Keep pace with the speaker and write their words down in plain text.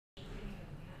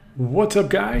What's up,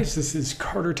 guys? This is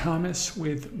Carter Thomas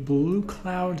with Blue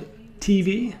Cloud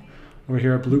TV over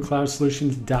here at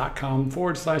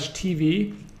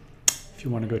bluecloudsolutions.com/TV. If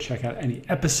you want to go check out any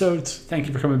episodes, thank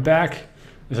you for coming back.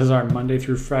 This is our Monday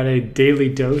through Friday daily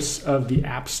dose of the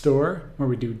App Store, where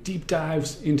we do deep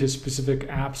dives into specific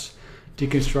apps,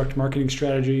 deconstruct marketing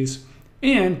strategies,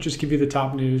 and just give you the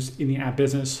top news in the app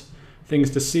business,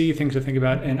 things to see, things to think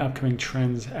about, and upcoming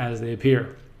trends as they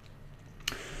appear.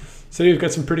 So you've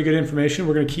got some pretty good information.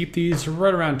 We're going to keep these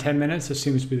right around 10 minutes. This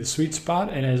seems to be the sweet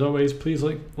spot. And as always, please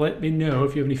let me know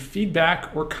if you have any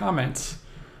feedback or comments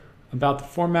about the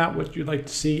format, what you'd like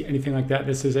to see, anything like that.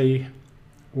 This is a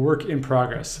work in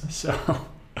progress. So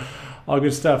all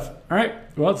good stuff. All right.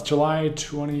 Well, it's July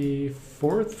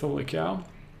 24th. Holy cow.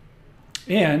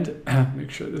 And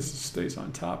make sure this stays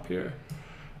on top here.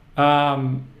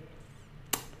 Yeah,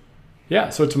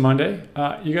 so it's a Monday.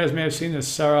 You guys may have seen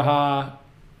this Saraha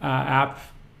app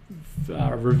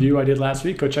review I did last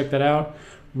week. Go check that out.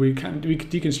 We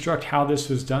deconstruct how this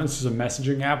was done. This is a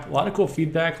messaging app. A lot of cool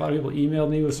feedback. A lot of people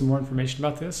emailed me with some more information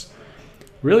about this.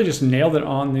 Really just nailed it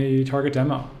on the target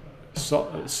demo.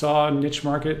 Saw a niche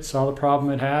market, saw the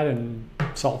problem it had, and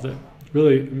solved it.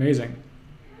 Really amazing.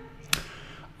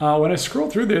 When I scroll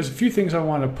through, there's a few things I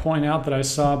want to point out that I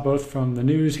saw both from the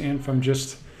news and from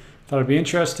just thought it'd be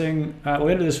interesting.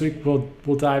 Later this week,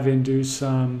 we'll dive into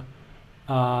some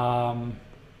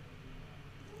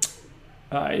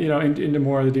into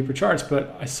more of the deeper charts,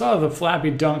 but I saw the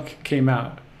Flappy Dunk came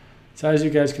out. So as you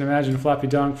guys can imagine, Flappy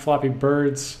Dunk, Flappy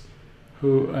Birds,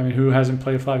 who hasn't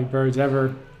played Flappy Birds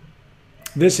ever?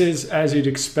 This is, as you'd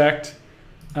expect,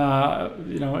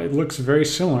 it looks very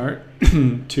similar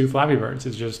to Flappy Birds.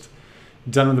 It's just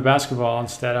done with the basketball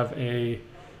instead of a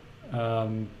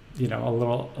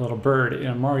little bird in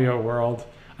a Mario world.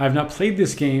 I have not played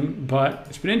this game, but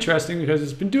it's been interesting because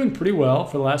it's been doing pretty well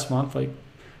for the last month, like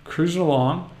cruising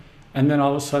along, and then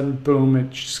all of a sudden, boom, it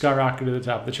skyrocketed to the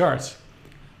top of the charts.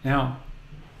 Now,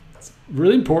 it's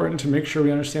really important to make sure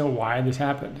we understand why this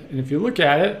happened. And if you look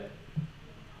at it,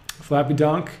 Flappy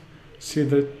Dunk, see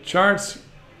the charts,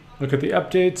 look at the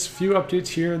updates, few updates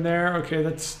here and there. Okay,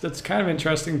 that's kind of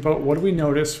interesting, but what do we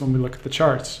notice when we look at the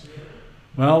charts?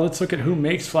 Well, let's look at who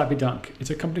makes Flappy Dunk. It's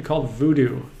a company called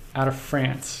Voodoo out of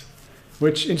France,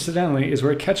 which incidentally is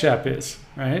where Ketchup is,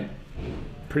 right?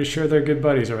 Pretty sure they're good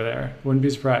buddies over there. Wouldn't be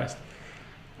surprised.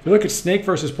 If you look at Snake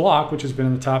versus Block, which has been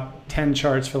in the top 10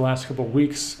 charts for the last couple of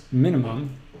weeks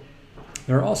minimum,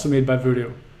 they're also made by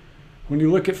Voodoo. When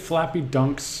you look at Flappy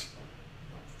Dunk's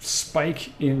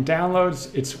spike in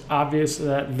downloads, it's obvious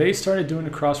that they started doing a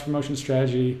cross-promotion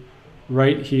strategy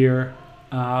right here,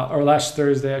 or last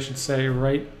Thursday, I should say,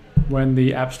 right when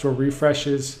the App Store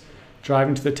refreshes,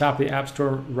 driving to the top of the App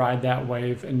Store, ride that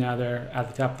wave, and now they're at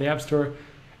the top of the App Store.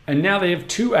 And now they have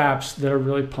two apps that are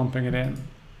really pumping it in.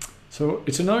 So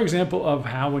it's another example of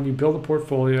how when you build a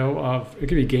portfolio of, it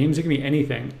could be games, it can be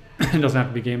anything, it doesn't have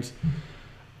to be games,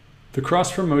 the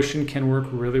cross-promotion can work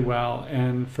really well.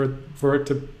 And for it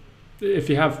to, if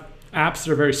you have apps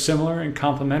that are very similar and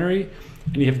complementary,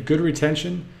 and you have good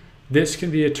retention, this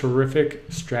can be a terrific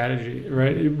strategy,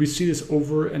 right? We see this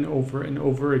over and over and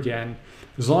over again.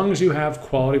 As long as you have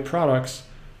quality products,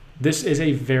 this is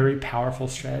a very powerful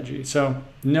strategy. So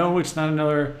no, it's not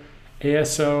another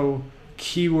ASO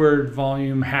keyword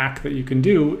volume hack that you can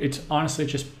do. It's honestly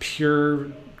just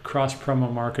pure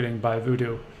cross-promo marketing by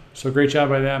Voodoo. So great job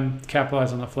by them.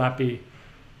 Capitalize on the Flappy.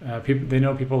 They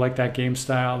know people like that game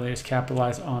style. They just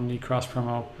capitalize on the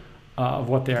cross-promo of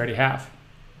what they already have.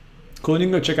 Cool, and you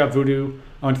can go check out Voodoo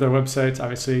onto their websites.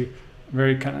 Obviously,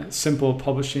 very kind of simple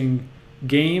publishing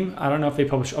game. I don't know if they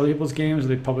publish other people's games or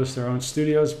they publish their own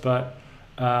studios, but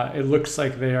it looks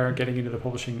like they are getting into the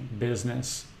publishing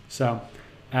business. So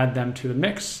add them to the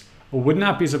mix. I would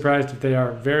not be surprised if they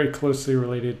are very closely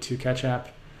related to Ketchup,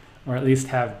 or at least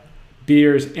have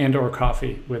beers and or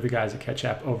coffee with the guys at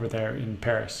Ketchup over there in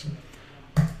Paris.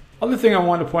 Other thing I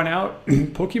wanted to point out,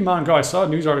 Pokemon Go. I saw a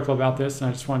news article about this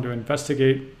and I just wanted to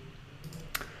investigate.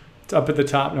 It's up at the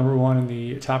top, number one in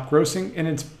the top grossing, and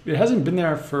it hasn't been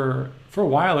there for a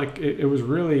while. Like it was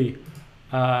really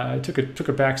it took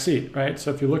a back seat, right?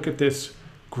 So if you look at this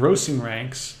grossing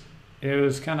ranks, it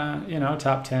was kind of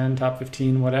top 10, top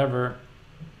 15, whatever,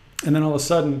 and then all of a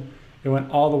sudden it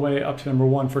went all the way up to number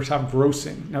one for top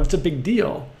grossing. Now it's a big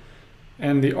deal,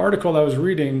 and the article I was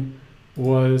reading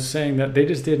was saying that they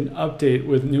just did an update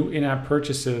with new in-app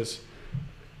purchases,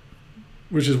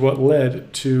 which is what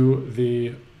led to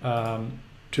the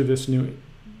to this new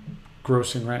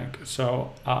grossing rank.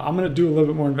 So I'm going to do a little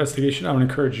bit more investigation. I would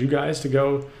encourage you guys to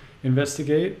go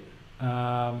investigate.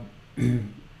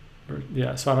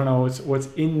 Yeah, so I don't know what's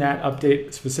in that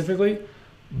update specifically,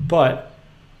 but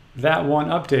that one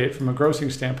update from a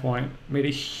grossing standpoint made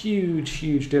a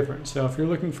huge difference. So if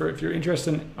you're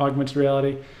interested in augmented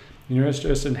reality, and you're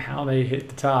interested in how they hit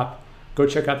the top, go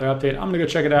check out their update. I'm gonna go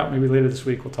check it out. Maybe later this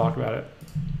week we'll talk about it.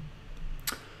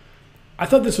 I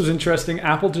thought this was interesting.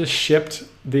 Apple just shipped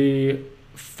the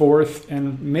 4th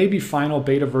and maybe final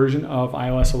beta version of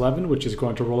iOS 11, which is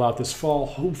going to roll out this fall,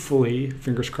 hopefully,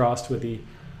 fingers crossed, with the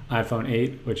iPhone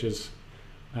 8, which is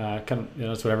kind of,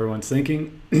 that's what everyone's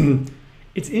thinking.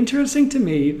 It's interesting to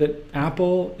me that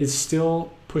Apple is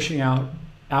still pushing out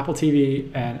Apple TV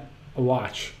and a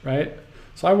watch, right?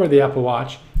 So I wear the Apple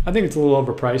Watch. I think it's a little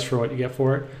overpriced for what you get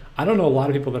for it. I don't know a lot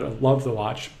of people that love the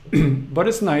watch, but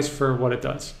it's nice for what it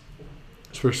does.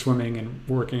 It's for swimming and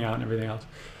working out and everything else.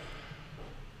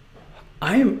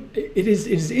 It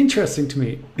is interesting to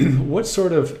me what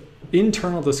sort of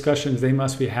internal discussions they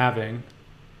must be having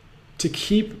to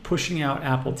keep pushing out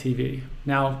Apple TV.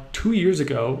 Now, 2 years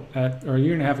ago, or a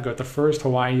year and a half ago, at the first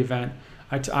Hawaii event,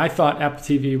 I thought Apple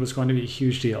TV was going to be a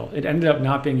huge deal. It ended up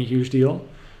not being a huge deal,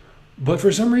 but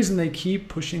for some reason they keep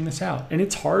pushing this out. And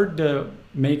it's hard to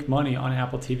make money on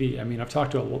Apple TV. I mean, I've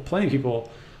talked to plenty of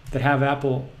people that have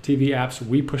Apple TV apps.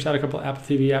 We pushed out a couple of Apple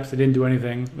TV apps that didn't do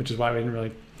anything, which is why we didn't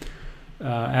really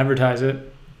advertise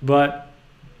it. But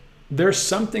there's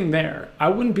something there. I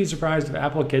wouldn't be surprised if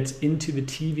Apple gets into the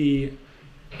TV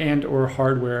and or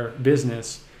hardware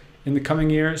business in the coming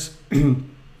years.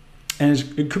 And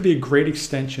it could be a great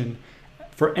extension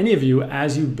for any of you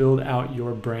as you build out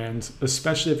your brands,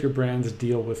 especially if your brands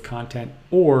deal with content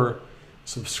or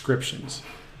subscriptions.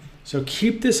 So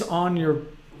keep this on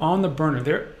the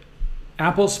burner.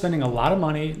 Apple's spending a lot of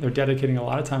money. They're dedicating a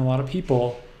lot of time, a lot of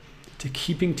people to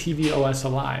keeping TVOS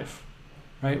alive,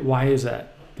 right? Why is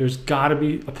that? There's got to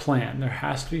be a plan. There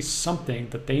has to be something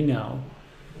that they know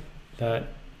that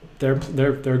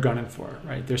they're gunning for,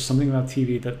 right? There's something about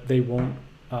TV that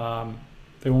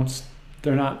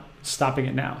they're not stopping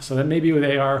it now. So that maybe with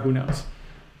AR, who knows?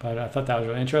 But I thought that was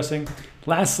really interesting.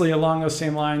 Lastly, along those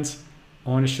same lines, I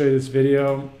want to show you this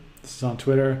video. This is on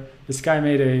Twitter. This guy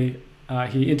made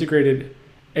he integrated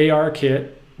AR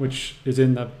kit, which is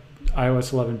in the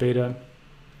iOS 11 beta,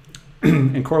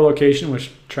 and core location,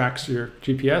 which tracks your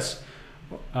GPS.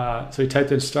 So he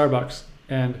typed in Starbucks,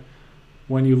 and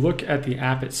when you look at the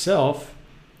app itself,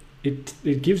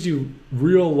 it gives you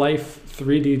real life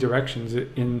 3D directions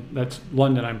that's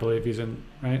London, I believe he's in,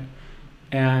 right?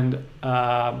 And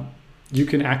you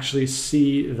can actually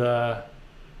see the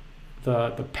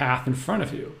path in front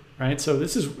of you, right? So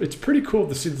it's pretty cool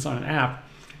to see this on an app.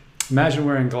 Imagine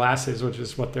wearing glasses, which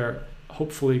is what they're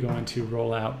hopefully going to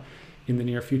roll out in the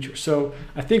near future. So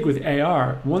I think with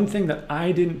AR, one thing that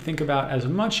I didn't think about as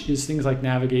much is things like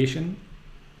navigation.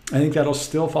 I think that'll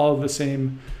still follow the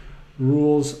same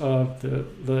rules of the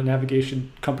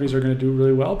navigation companies are going to do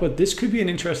really well, but this could be an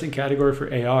interesting category for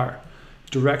AR.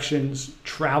 Directions,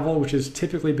 travel, which has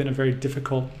typically been a very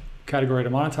difficult category to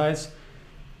monetize,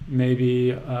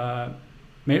 may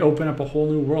open up a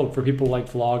whole new world for people like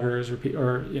vloggers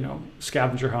or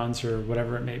scavenger hunts or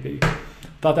whatever it may be.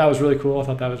 Thought that was really cool. I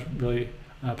thought that was really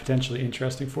potentially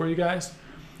interesting for you guys.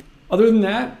 Other than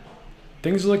that,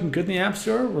 things are looking good in the App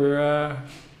Store. We're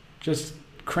just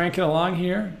cranking along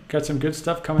here. Got some good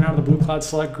stuff coming out of the Blue Cloud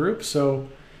Select group. So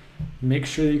make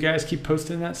sure that you guys keep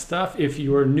posting that stuff. If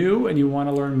you are new and you want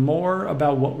to learn more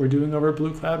about what we're doing over at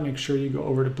Blue Cloud, make sure you go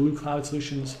over to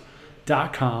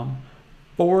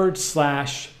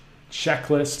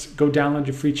bluecloudsolutions.com/checklist. Go download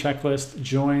your free checklist,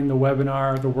 join the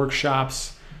webinar, the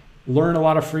workshops, learn a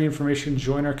lot of free information,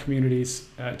 join our communities.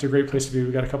 It's a great place to be.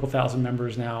 We've got a couple thousand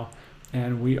members now,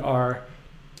 and we are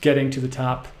getting to the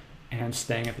top and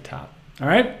staying at the top. All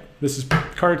right, this is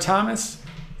Carter Thomas,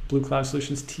 Blue Cloud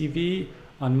Solutions TV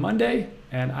on Monday,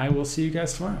 and I will see you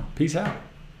guys tomorrow. Peace out.